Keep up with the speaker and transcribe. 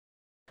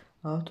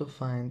How to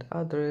find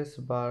address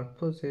bar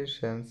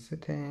position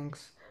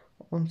settings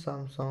on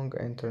Samsung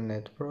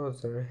Internet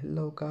Browser.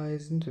 Hello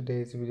guys, in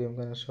today's video I'm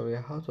gonna show you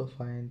how to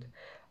find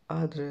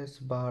address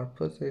bar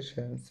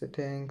position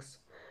settings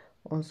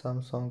on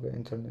Samsung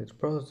Internet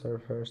Browser.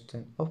 First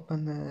then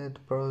open it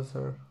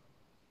browser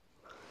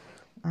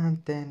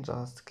and then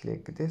just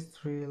click these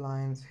three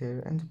lines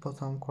here in the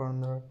bottom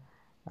corner,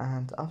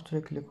 and after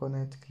you click on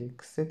it,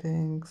 click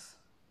settings,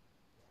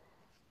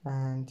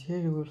 and here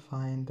you will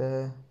find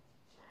the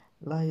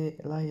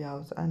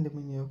layout and the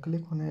menu.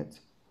 Click on it,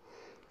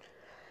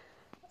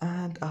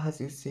 and as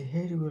you see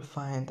here you will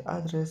find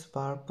address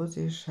bar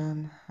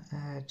position.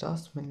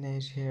 Just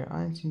manage here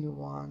anything you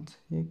want.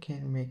 You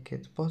can make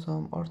it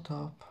bottom or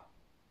top.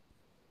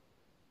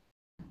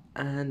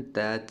 And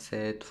that's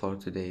it for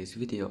today's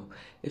video.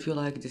 If you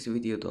like this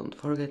video, don't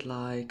forget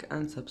like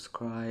and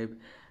subscribe,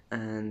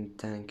 and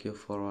thank you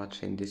for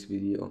watching this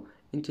video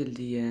until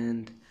the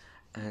end,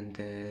 and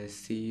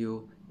see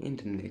you in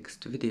the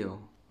next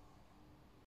video.